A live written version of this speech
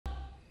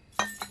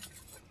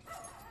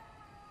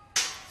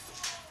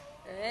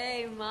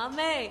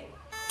மாமே.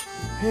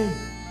 ஹே,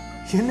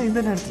 என்ன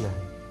இந்த நேரத்துல?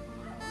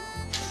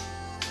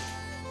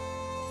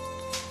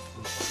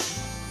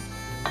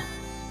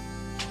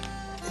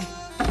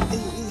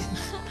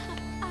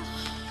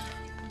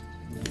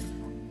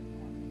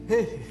 ஹே,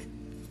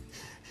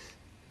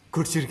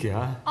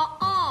 குடிச்சிருக்கியா?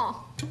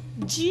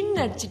 ஜின்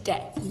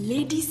அடிச்சிட்டேன்.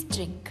 Ladies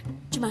drink.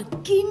 சும்மா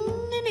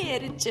கிண்ணு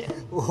எரிச்சு.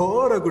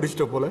 ஓர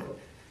குடிச்சிட்ட போல.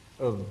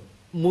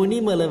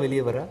 முனிமலை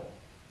வெளியே வர?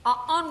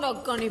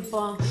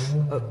 கணிப்பா.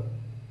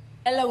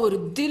 எல்லாம் ஒரு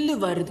தில்லு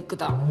வருதுக்கு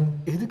தான்.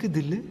 எதுக்கு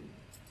தில்லு?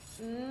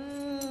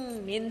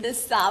 இந்த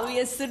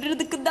சாவிய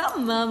சுடுறதுக்கு தான்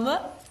மாமா.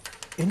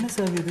 என்ன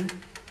சாவி அது?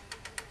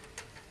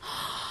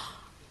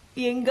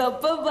 எங்க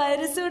அப்பா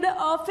வைரஸோட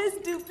ஆபீஸ்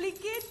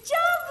டூப்ளிகேட்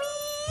சாவி.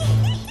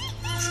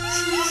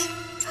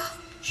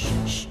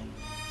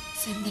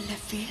 செந்தில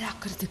ஃபேல்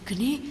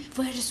ஆக்குறதுக்குன்னே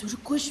வைரஸ் ஒரு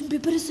கொஸ்டின்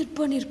பேப்பர் செட்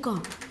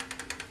பண்ணிருக்கான்.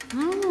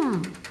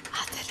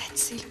 அதை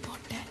ரெட் சீல்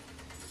போட்டேன்.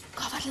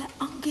 கவர்ல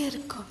அங்கே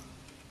இருக்கா.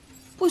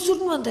 போய்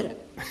சுட்டு வந்துடுறேன்.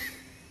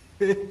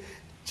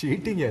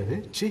 சீட்டிங் அது.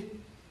 சி,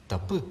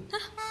 தப்பு.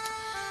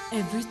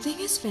 Everything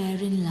is fair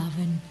in love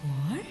and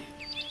war.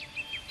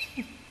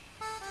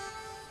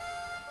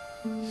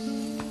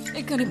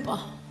 கணிப்பா,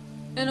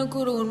 எனக்கு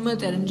ஒரு உண்மை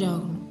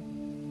தெரிஞ்சாகணும்.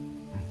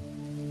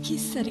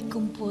 கிஸ்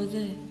அடிக்கும்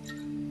போது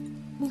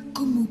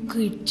முக்கு முக்கு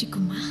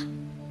இடிச்சுக்குமா?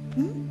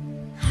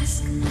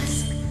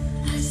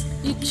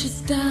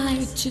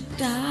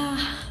 இச்சுட்டா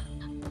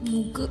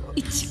முக்கு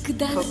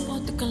இச்சுக்குதா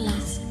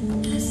பார்த்துக்கலாம்.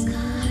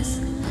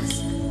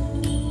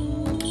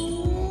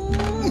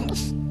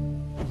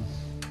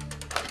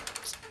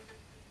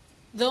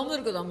 தம்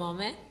இருக்குதா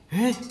மாமே?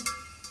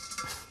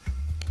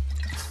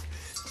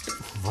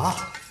 வா.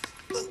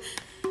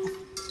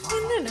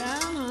 என்னடா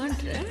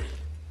ஆட்ற?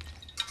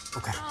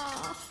 உட்கார்.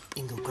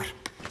 இங்க உட்கார்.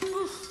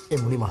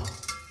 முனிமா,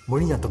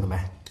 மொழிஞா தங்குமே.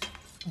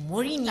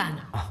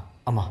 மொழிஞானா?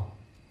 ஆமா,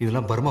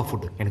 இதெல்லாம் பர்மா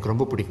ஃபுட். எனக்கு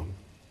ரொம்ப பிடிக்கும்.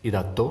 இது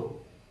அத்தோ,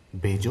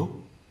 பேஜோ,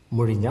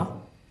 மொழிஞா,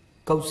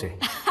 கவுசே.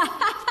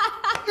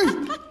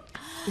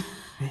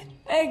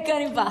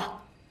 கணிப்பா,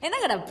 என்ன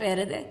கடை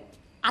பேர் இது?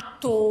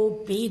 அத்தோ,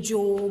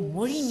 பேஜோ,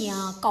 மொழிஞா,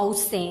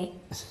 கவுசே.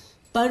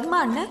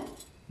 பர்மான்னு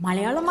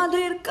மலையாளம்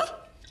மாதிரி இருக்கா?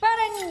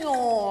 பரஞ்சோ,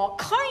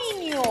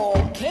 கழிஞ்சோ,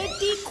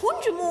 கேட்டி,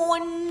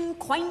 குஞ்சுமோன்,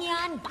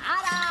 கொய்யான்,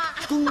 பாரா,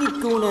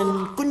 குஞ்சிக்கூனன்,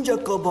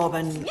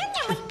 குஞ்சக்கோபாவன்.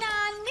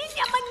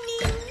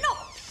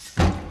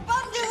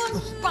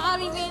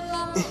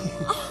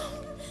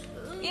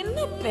 என்ன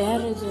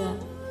பேர் இது?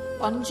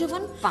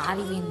 பஞ்சவன்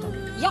பாரிவேந்தன்.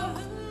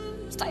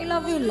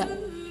 ஸ்டைலாவே இல்லை.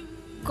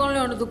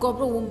 கல்யாணத்துக்கு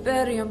அப்புறம் உன்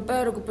பேர் என்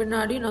பேருக்கு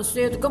பின்னாடி நான்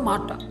சேர்த்துக்க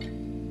மாட்டேன்.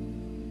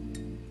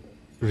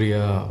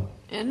 ரியா,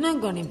 என்ன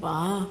கணிப்பா?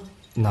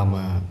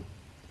 நாம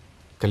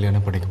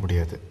கல்யாணம் பண்ணிக்க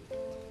முடியாது.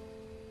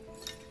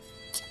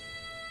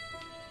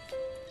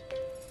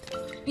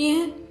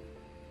 ஏன்?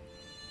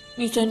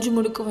 நீ செஞ்சு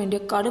முடிக்க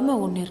வேண்டிய கடமை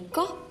ஒண்ணு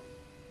இருக்கா?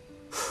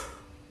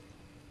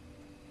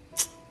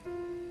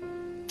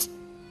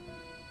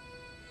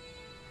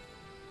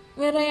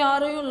 வேற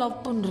யாரையும்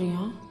லவ்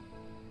பண்றியா?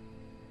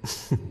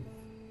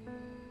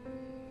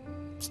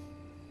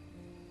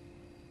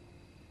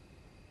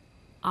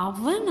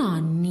 அவனா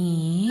நீ?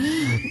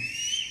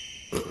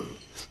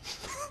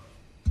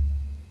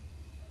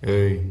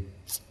 ஏய்,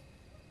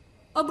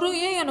 அப்புறம்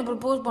ஏன் என்ன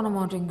ப்ரப்போஸ் பண்ண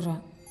மாட்டேங்கிற?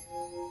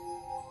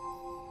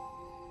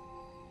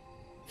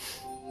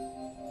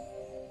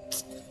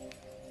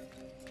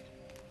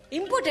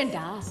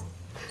 இம்பார்ட்டண்டா?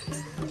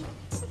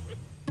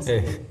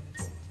 ஏய்,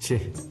 சே.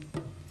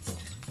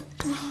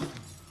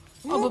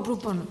 அப்ப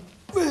ப்ரூவ் பண்ணு.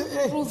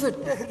 Prove it.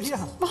 Riya.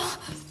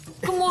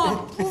 Come on,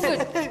 prove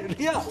it.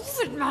 Riya. Prove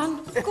it, man.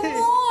 Come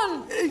on.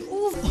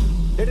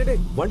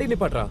 டேய், வண்டி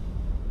நிப்பாட்றா.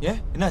 ஏன்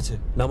என்னாச்சு?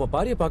 நாம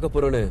பாரிய பார்க்க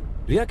போறோம்னு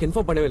ரியாக்கு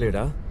இன்ஃபார்ம் பண்ணவே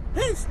இல்லையடா.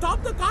 Hey, stop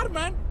the car,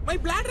 man. My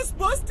bladder is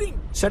bursting.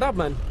 Shut up,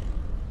 man.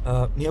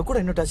 நீ கூட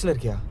இன்னும் டச்ல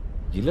இருக்கியா?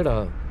 இல்லடா.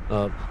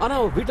 ஆனா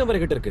வீட்டு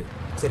நம்பர் கிட்ட இருக்கு.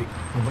 சரி,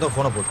 நீ முதல்ல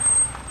போனை போடு.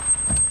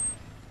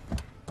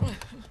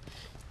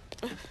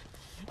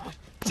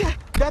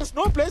 There is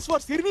no place for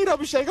Sirnir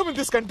Abhishekam in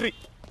this country.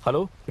 Hello,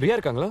 Riya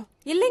இருக்காங்களா?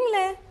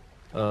 இல்லைங்களே.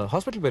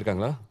 ஹாஸ்பிட்டல்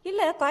போயிருக்காங்களா?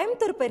 இல்ல,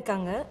 கோயம்புத்தூர்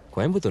போயிருக்காங்க.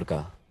 கோயம்புத்தூர்க்கா?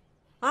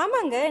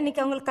 ஆமாங்க,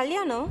 இன்னைக்கு அவங்களுக்கு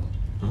கல்யாணம்.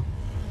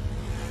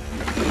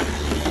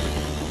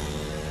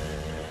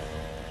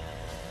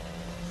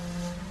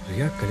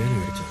 ரியா கல்யாணம்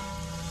ஆயிடுச்சா?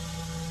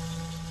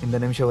 இந்த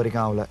நிமிஷம்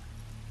வரைக்கும் ஆகல.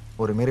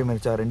 ஒரு மீறி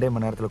மிரிச்சா 2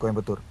 மணி நேரத்துல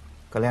கோயம்புத்தூர்.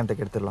 கல்யாணத்தை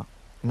கெடுத்துடலாம்.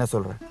 என்ன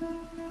சொல்ற?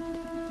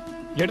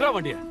 எட்ரா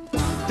வண்டிய.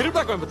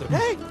 திருப்பா Coimbatore.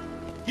 Hey,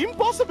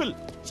 impossible.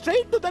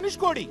 Straight to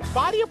Dhanishkodi.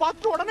 பாரிய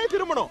பார்த்துட்டு உடனே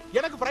திரும்பணும்.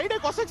 எனக்கு ஃப்ரைடே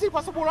கொசக்சி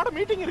பசங்களோட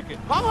மீட்டிங் இருக்கு.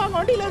 வாங்க வாங்க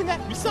வண்டியில இருங்க.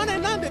 மிஸ் ஆனா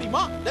என்ன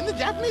தெரியுமா? Then the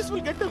Japanese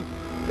will get him.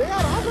 They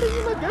are offering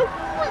him a gift.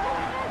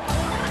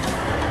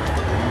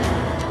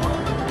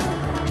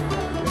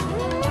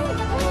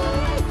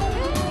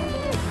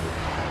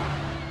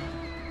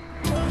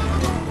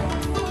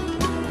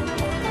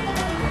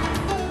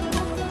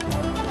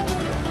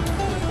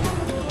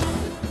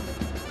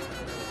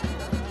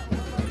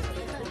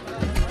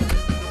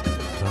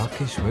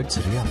 Rakesh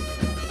வெட்ஸ் Riya.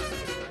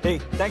 Hey,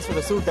 thanks for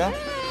the suit, huh?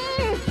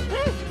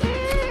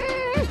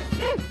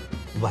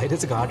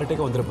 வைரஸுக்கு heart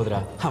attack வந்துட போதுரா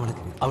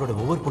அவனுக்கு. அவரோட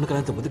ஒவ்வொரு பொண்ணு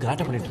கல்யாணத்தை போது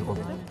கலாட்டம் பண்ணிட்டு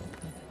இருக்கோம்.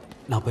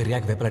 நான் போய்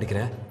ரியாக்கு வேப்பல்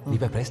அடிக்கிறேன், நீ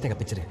போய் பிரைஸ் டேக்கை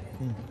பிச்சிரு.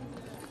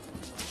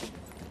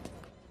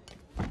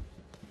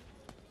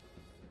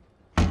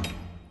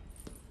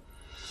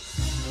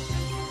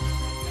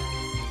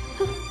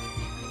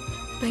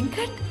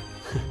 வெங்கட்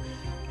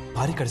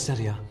பாரி கடிச்சா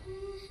ரியா.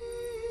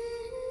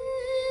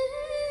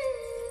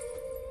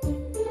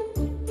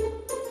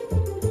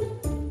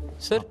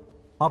 சார்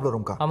மாப்பிள்ள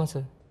ரூம்கா? ஆமாம்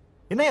சார்.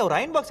 என்ன ஒரு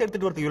அயன் பாக்ஸ்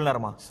எடுத்துட்டு வரது இவ்வளவு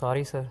நேரமா?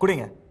 Sorry sir.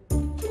 குடிங்க,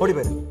 ஓடி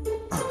போயிரு.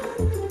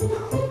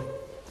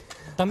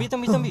 தம்பி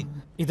தம்பி தம்பி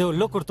இது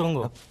உள்ள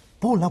கொடுத்துருங்க.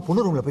 பூலாம்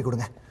பொண்ணு ரூம்ல போய்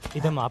கொடுங்க.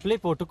 இதை மாப்பிள்ளை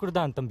போட்டு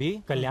கொடுத்தான் தம்பி,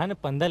 கல்யாண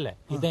பந்தல்ல.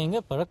 இதை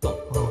எங்க பழக்கம்.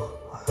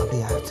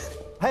 அப்படியா? சரி.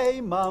 Hey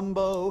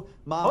Mambo,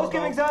 Mambo,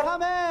 Housekeeping, sir.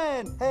 come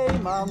in. Hey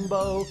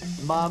Mambo,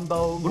 Mambo.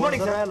 Good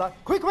morning, sir.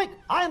 Quick, quick,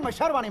 I am a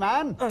Sharwani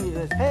man.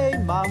 Hey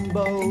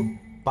Mambo.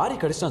 Pari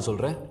கடிச்சிட்டான்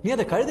சொல்றேன், நீ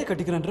அதை கழுதை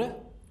கட்டிக்கிறன்ற.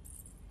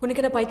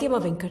 உனக்கு என்ன பைத்தியமா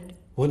வெங்கட்?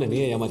 உன்னை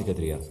நீயே ஏமாத்திக்க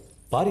தெரியா?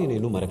 பாரி என்னை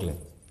இன்னும் மறக்கல,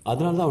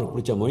 அதனால தான் அவனுக்கு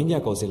பிடிச்ச மொயிஞ்சா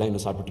கவுசெல்லாம்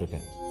இன்னும் சாப்பிட்டு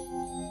இருக்கேன்.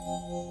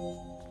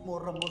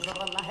 Morra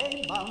mozzarella, hey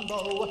Mambo,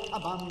 a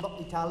Mambo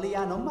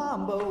Italiano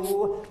Mambo,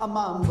 a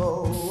Mambo,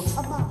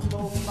 a Mambo,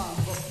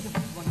 Mambo.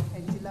 One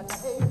enchilada,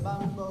 hey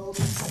Mambo.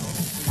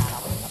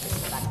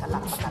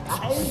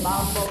 Hey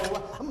Mambo,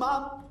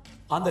 Mambo.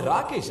 அந்த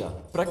ராகேஷா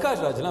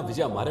பிரகாஷ் ராஜ்லாம்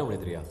விஜயா மாற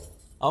முடியா?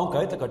 அவன்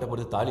கழுத்தை கட்ட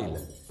போறது தாலி இல்ல,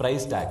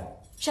 price take.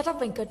 Shut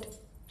up Venkat.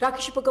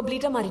 Rakesh இப்போ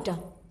கம்ப்ளீட்டா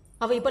மாறிட்டான்.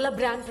 அவ இப்பெல்லாம்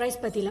பிராண்ட்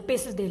பிரைஸ் பத்தில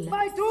பேசுறதே இல்ல.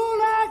 My 2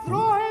 lakhs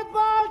Rohit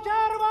Bal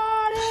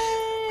Sharwani.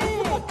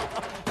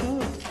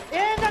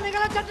 ஏங்க நீங்க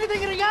சட்னி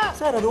திங்கறீங்க?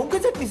 சார் அது உங்க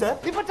சட்னி சார்.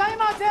 இப்ப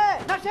டைம் ஆச்சு,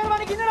 நான்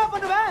ஷெர்வானிக்கு என்னடா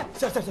பண்ணுவேன்?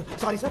 Sir sir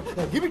sorry sir,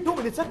 give me 2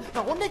 minutes sir.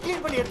 நான் உடனே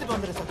க்ளீன் பண்ணி எடுத்துட்டு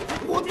வந்துறேன் sir.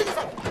 ஒத்துங்க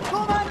sir. Go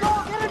man go,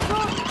 get it go.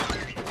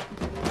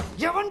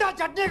 எவன்டா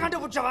சட்னியை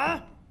கண்டுபிடிச்சவன்?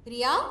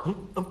 பிரியா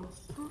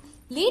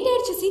லேட்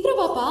ஆயிடுச்சு, சீக்கிரம்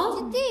பாப்பா.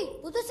 சித்தி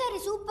புது சாரி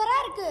சூப்பரா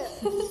இருக்கு.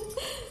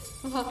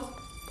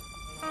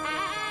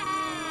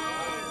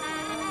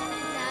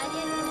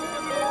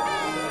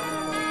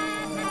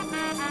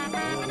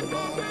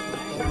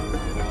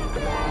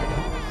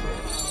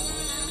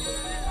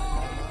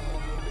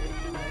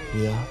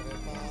 ரியா,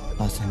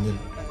 நான் செந்தில்.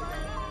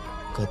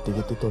 கத்தி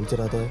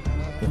தொலைச்சிடாத,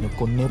 என்னை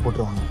கொன்னே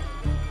போட்டுருவாங்க.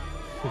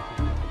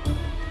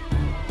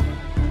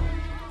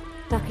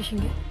 ராகேஷ்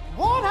இங்க.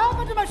 What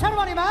happened to my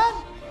Sharwani man?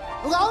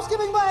 உங்க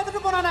ஹவுஸ்கீப்பிங் பாய்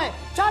எடுத்துட்டு போனானே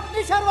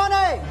சட்னி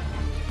ஷெர்வானி.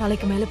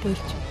 நாளைக்கு மேல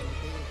போயிடுச்சு.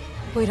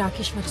 போய்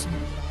ராகேஷ் வர சொன்ன.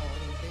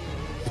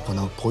 இப்போ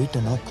நான்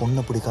போயிட்டேன்னா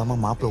பொண்ணை பிடிக்காம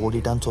மாப்பிள்ள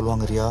ஓடிட்டான்னு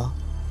சொல்லுவாங்க ரியா.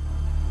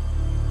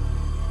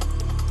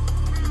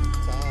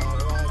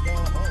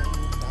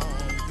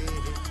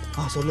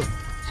 சொல்லு.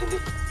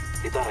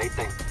 இதான் ரைட்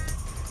டைம்.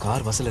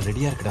 கார் வாசல்ல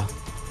ரெடியா இருக்குடா.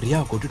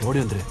 ரியாவை கூட்டிட்டு ஓடி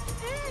வந்துரு.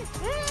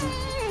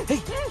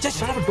 ஏய் just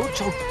shut up, don't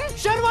shout.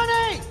 Sherwani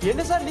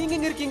என்ன சார் நீங்க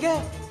இங்க இருக்கீங்க?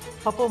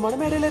 அப்போ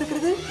மணமேடையில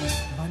இருக்குது?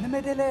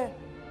 மனமேடல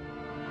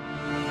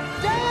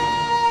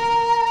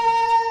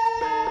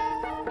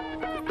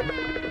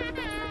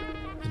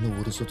இன்னும்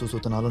ஒரு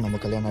சுத்தினாலும் நம்ம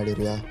கல்யாணம்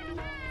ஆயிடுறியா?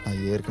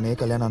 நான் ஏற்கனவே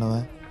கல்யாணம்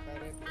ஆனவன்.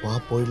 வா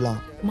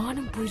போயிடலாம்.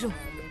 மானம் போயிடும்.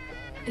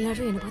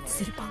 எல்லாரும் என்னை பார்த்து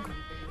சிரிப்பாங்க.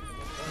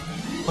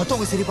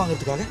 மத்தவங்க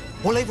சிரிப்பாங்கிறதுக்காக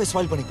உன் லைஃபை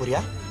ஸ்பாயில் பண்ணி போறியா?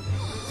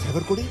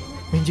 செவர்கூடி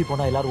மிஞ்சி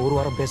போனா எல்லாரும் ஒரு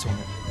வாரம்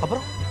பேசுவாங்க,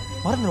 அப்புறம்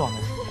மறந்துடுவாங்க.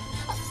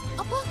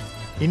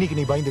 இன்னைக்கு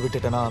நீ பயந்து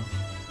விட்டுட்டனா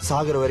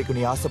சாகர வரைக்கும்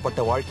நீ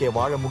ஆசைப்பட்ட வாழ்க்கையை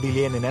வாழ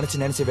முடியலையேன்னு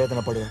நினைச்சு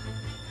வேதனைப்படுவேன்.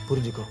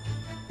 புரிஞ்சுக்கோ,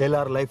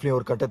 எல்லாரும் லைஃப்லயும்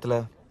ஒரு கட்டத்துல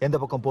எந்த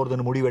பக்கம்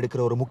போறதுன்னு முடிவு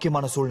எடுக்கிற ஒரு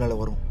முக்கியமான சூழ்நிலை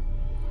வரும்.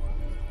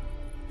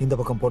 இந்த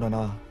பக்கம்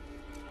போனா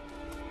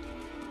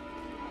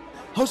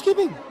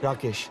ஹவுஸ்கீப்பிங்,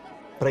 ராகேஷ்,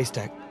 பிரைஸ்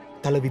டேக்,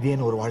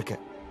 தலைவிதியேன்னு ஒரு வாழ்க்கை.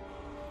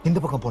 இந்த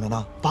பக்கம்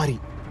போனா பாரி,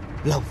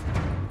 லவ்,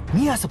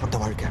 நீ ஆசைப்பட்ட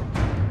வாழ்க்கை.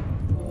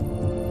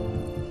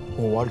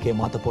 உன் வாழ்க்கையை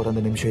மாத்த போற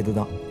அந்த நிமிஷம்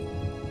இதுதான்.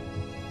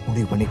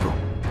 முடிவு பண்ணிக்கோ.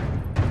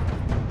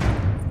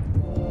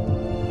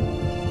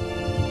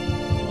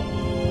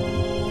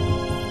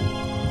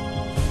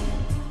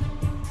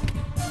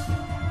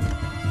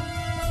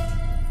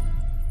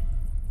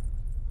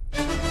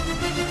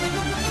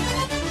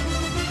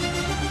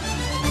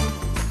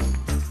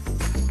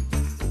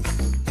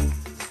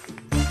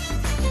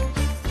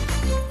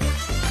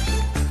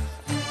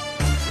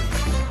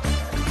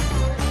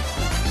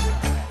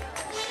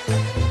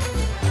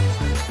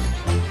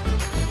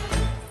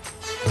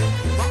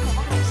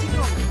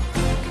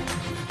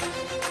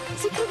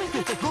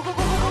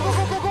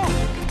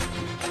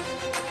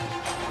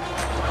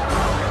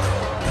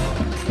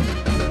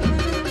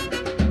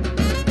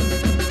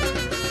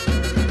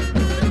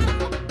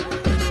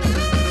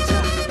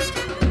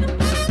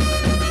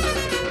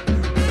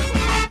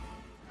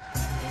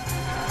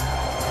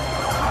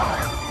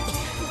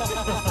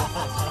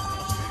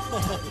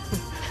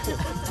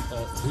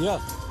 ரியா,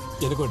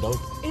 எனக்கு ஒரு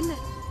டவுட். என்ன?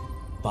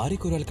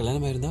 பாரிக்கு ஒரு ஆள்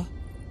கல்யாணம் ஆயிருந்தா?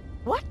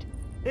 வாட்?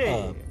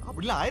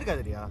 அப்படிலாம்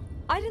ஆயிருக்காதுரியா.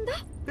 ஆயிருந்தா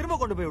திரும்ப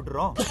கொண்டு போய்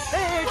விட்டுறோம்.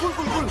 ஏய் கூல்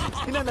கூல் கூல்.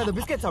 இல்ல அந்த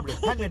பிஸ்கட் சாப்பிடு.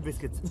 Handmade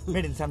biscuits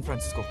made in San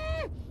Francisco.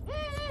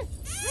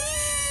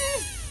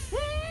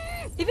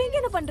 இவங்க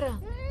என்ன பண்றா?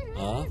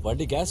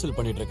 வண்டி கேஸ் ஃபில்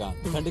பண்ணிட்டு இருக்கான்,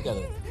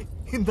 கண்டுக்காத.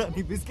 இந்த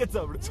நீ பிஸ்கட்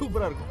சாப்பிடு,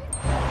 சூப்பரா இருக்கும்.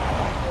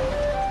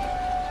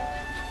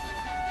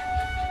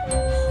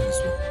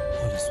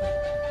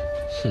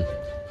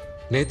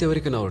 நேற்று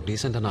வரைக்கும் நான் ஒரு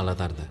டீசெண்டான ஆளாக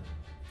தான் இருந்தேன்.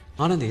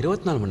 ஆனால் இந்த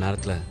 24 மணி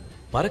நேரத்தில்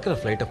பறக்கிற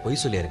ஃப்ளைட்டை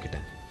பொய் சொல்லி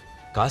இறக்கிட்டேன்.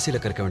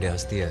 காசியில் கறக்க வேண்டிய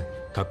அஸ்தியை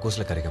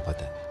கக்கூஸில் கரைக்க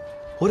பார்த்தேன்.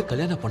 ஒரு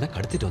கல்யாண பொண்ணை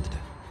கடத்திட்டு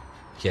வந்துட்டேன்.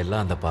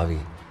 எல்லாம் அந்த பாவி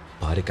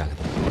பாரிக்காக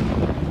தான்.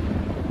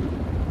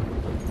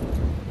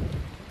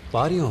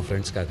 பாரியும் அவன்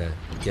ஃப்ரெண்ட்ஸ்க்காக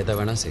எதை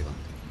வேணா செய்வான்.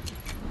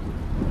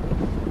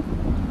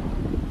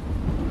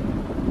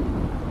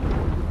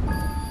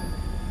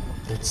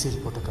 ரெட்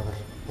சீல் போட்ட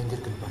கவர் எங்கே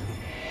இருக்குன்னு பாருங்க.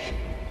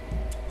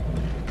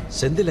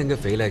 செந்தில் எங்கே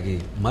ஃபெயில் ஆகி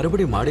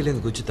மறுபடியும்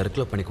மாடியிலேருந்து குச்சி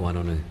தற்கொலை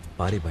பண்ணிக்குவானோன்னு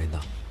பாரி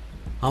பயந்தான்.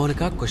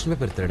 அவனுக்காக கொஸ்டின்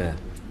பேப்பர் திருட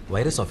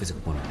வைரஸ்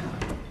ஆஃபீஸுக்கு போனான்.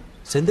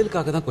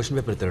 செந்திலுக்காக தான் கொஸ்டின்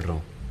பேப்பர்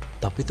திருடுறோம்,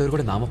 தப்பித்தவர்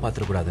கூட நாம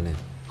பார்த்துடக்கூடாதுன்னு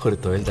ஒரு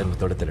தொழில்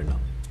தர்மத்தோடு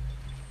திருடணும்.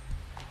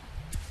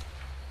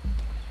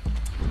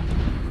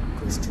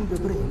 கொஸ்டின்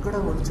பேப்பர்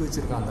எங்கடா ஒழிச்சு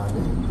வச்சிருக்கான் அந்த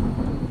ஆளு?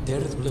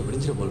 தேடுறதுக்குள்ளே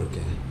விடிஞ்சிட போல்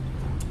இருக்கு.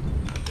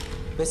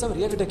 பேசாம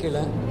ரியா கிட்ட கேள.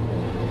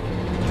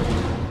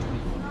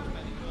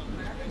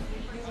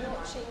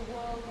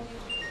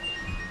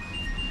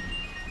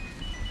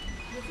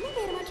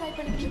 ட்ரை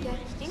பண்ணிட்டு இருக்கேன்.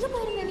 எங்க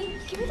பாருங்க நீ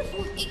கிவ் தி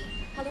ஃபோன்.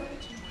 ஹலோ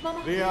மாமா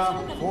Riya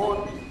phone.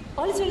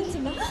 All is well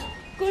சொன்னா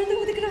குழந்தை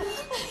ஊதிக்கிறா.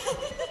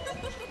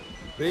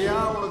 ரியா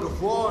உனக்கு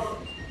ஃபோன்.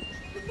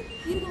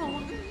 இருங்க மாமா,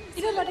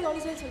 இன்னொரு வாட்டி ஆல்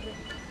இஸ் வெல்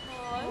சொல்றேன்.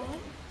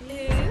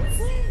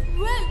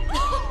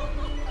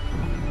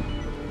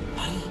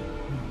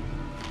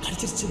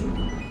 அடிச்சிருச்சு.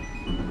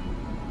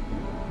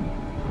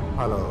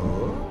 ஹலோ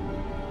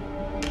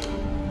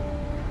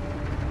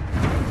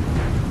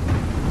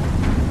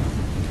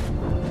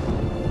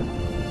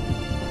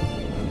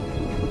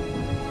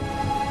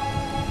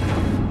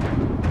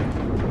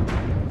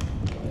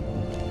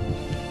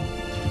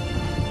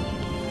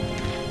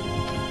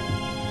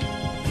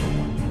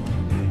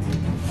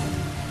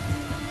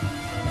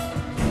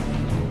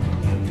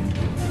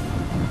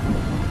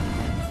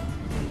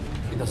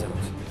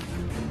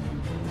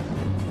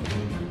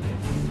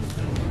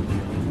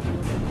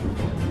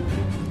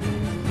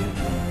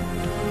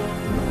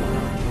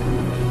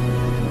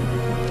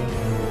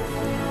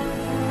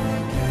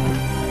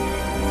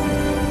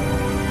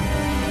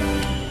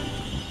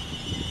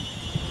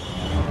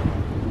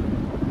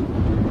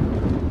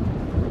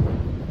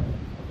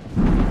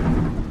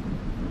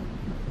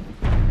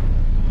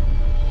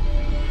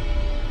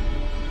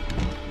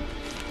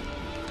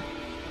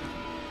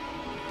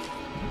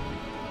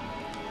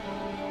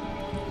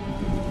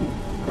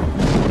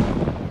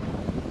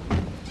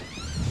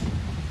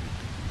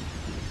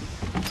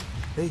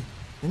ஏய்,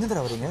 எங்க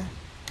தர வரீங்க?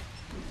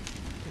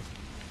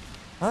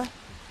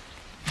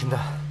 இந்தா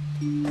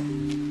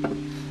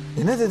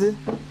என்னது இது?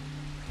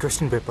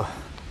 Question paper.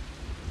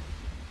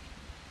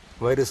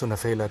 வைரஸ் ஒன்று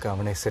ஃபெயில் ஆக்க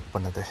அவனே செட்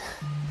பண்ணது.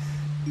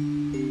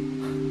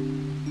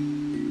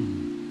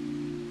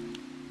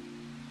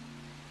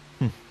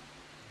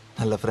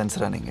 நல்ல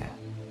ஃப்ரெண்ட்ஸ்ரா நீங்க.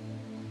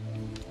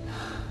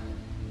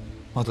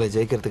 முதல்ல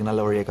ஜெயிக்கிறதுக்கு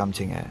நல்ல வழியை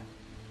காமிச்சிங்க,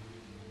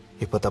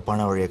 இப்போ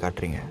தப்பான வழியை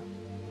காட்டுறீங்க.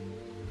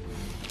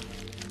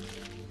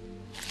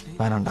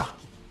 வேணாண்டா,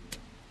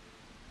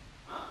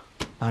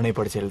 நானே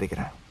படிச்சு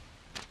எழுதிக்கிறேன்.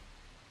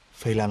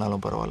 ஃபெயில்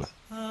ஆனாலும் பரவாயில்ல.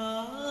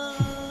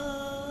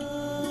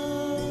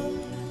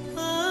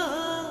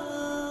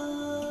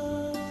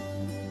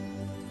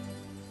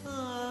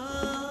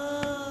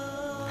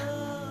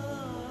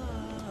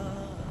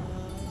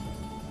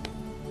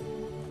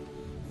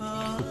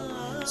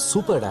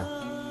 சூப்பர்டா.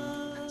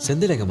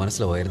 செந்தில் எங்க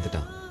மனசுல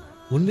உயர்ந்துட்டான்.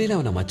 உண்மையில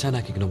அவனை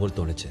மச்சானாக்கிக்கணும் போல்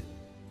தோணுச்சு.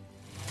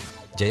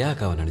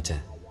 ஜெயாக்காவை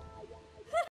நினைச்சேன்.